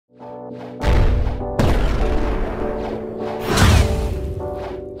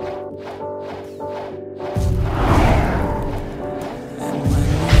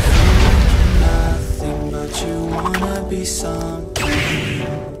Be something.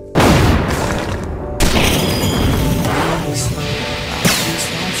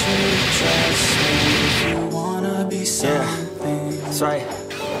 Yeah, that's right.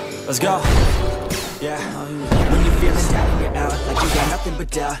 Let's go. Yeah. When you're feeling down and you're out, like you got nothing but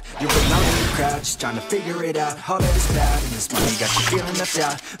doubt, you're alone in the crowd, just trying to figure it out. All that is bad, and this money got you feeling left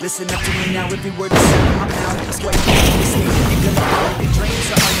out. Listen up to me now, every word that's out of my mouth. It's wait, this means that you're gonna follow your dreams,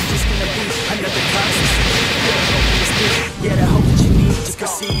 or are you just gonna be another constant? Yeah, the hope that you need to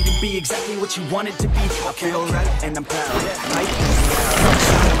proceed and be exactly what you want it to be. I feel right and I'm proud. Right?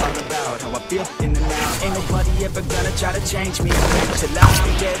 I'm all about how I feel in the now. Ain't nobody ever gonna try to change me. Till I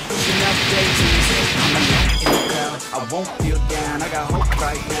be dead, pushing out daydreams. I'm alone in the crowd, I won't feel down. I got hope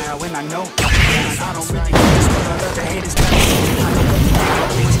right now, and I know I'm down. I don't really care just what all other haters got to say. I know what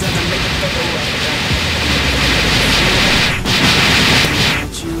things gonna make it better.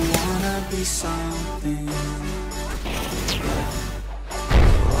 Don't you wanna be something?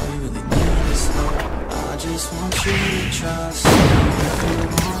 I just want you to trust me. If you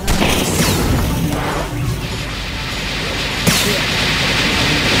wanna be something.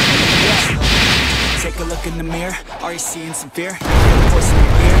 Take a look in the mirror. Are you seeing some fear? The voice in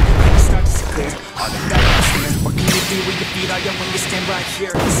your ear, and it starts to clear. All the battles here. What can you do with your feet? Are you when you stand right here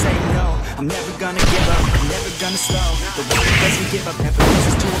and say no? I'm never gonna give up. I'm never gonna slow. The one that doesn't give up never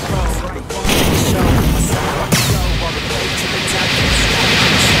loses to a pro. The one that show myself I can go all the way to the top.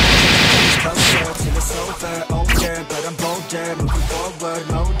 Closer till it's over, older, but I'm bolder. Moving forward,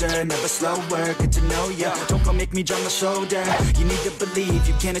 molder, never slower. Get to know ya, don't go make me drop my shoulder. You need to believe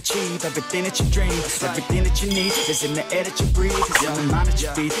you can achieve everything that you dream. Everything that you need is in the air that you breathe. It's in the mind that you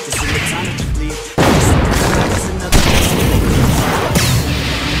feed, it's in the time that you bleed. It's another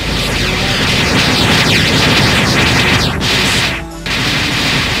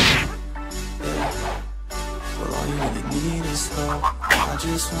well, all you really need is hope. I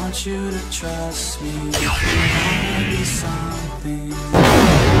just want you to trust me. If you wanna be something.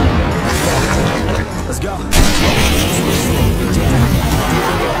 Let's go. What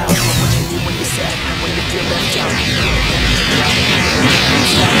you need when you're sad, when you feel left out.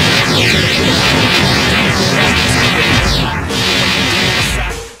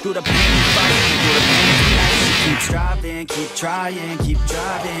 Through the pain you fight, through the pain you night. Keep striving, keep trying, keep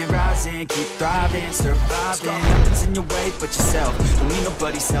driving, rising, keep thriving, surviving. Nothing's in your way but yourself. Don't need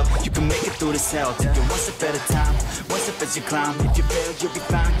nobody's help. You can make it through this hell. Take it one step at a time, one step as you climb. If you fail, you'll be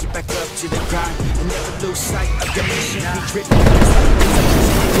fine. Get back up to the grind and never lose sight of your mission. Be driven.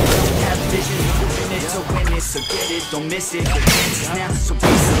 Have vision. You're in it to win it, so get it, don't miss it. The chances now, so be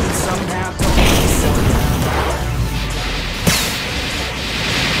something somehow. Don't let yourself down.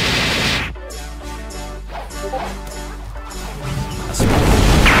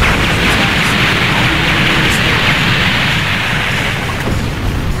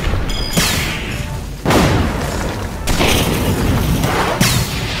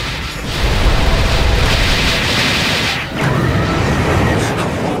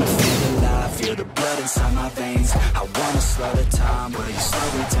 Inside my veins, I wanna slow the time. Will you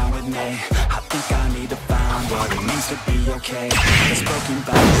slow it down with me? I think I need to find what it means to be okay. It's broken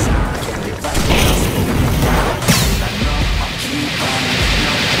by design, can't live like it doesn't I know I'll keep on it.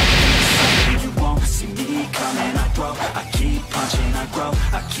 No, something you won't see me coming. I grow, I keep punching, I grow,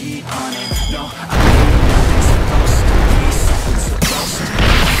 I keep hunting. No, I know nothing's supposed to be something's supposed to be.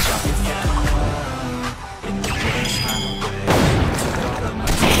 Drop it down in the worst kind of way. You took all of my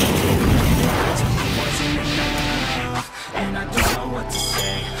time. And I don't know what to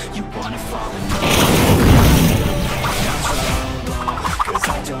say. You wanna fall in love, down so low, 'cause I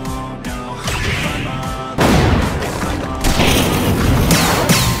don't know if I'm alone, if I'm alone.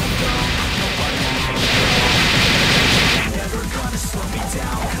 Nobody never gonna slow me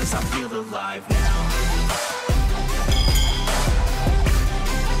down, 'cause I feel alive now.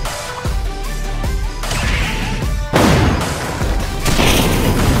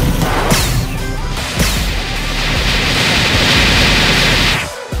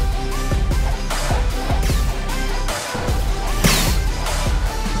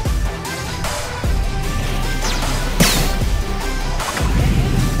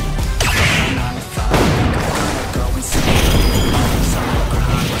 Summer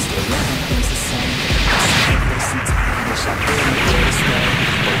grind, but still everything's the same.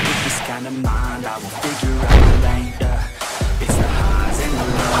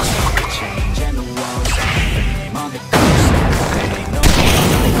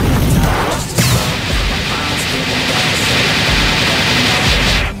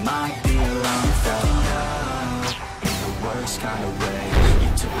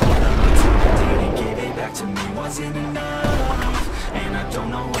 wasn't enough, and I don't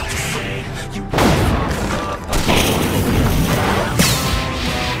know what to say.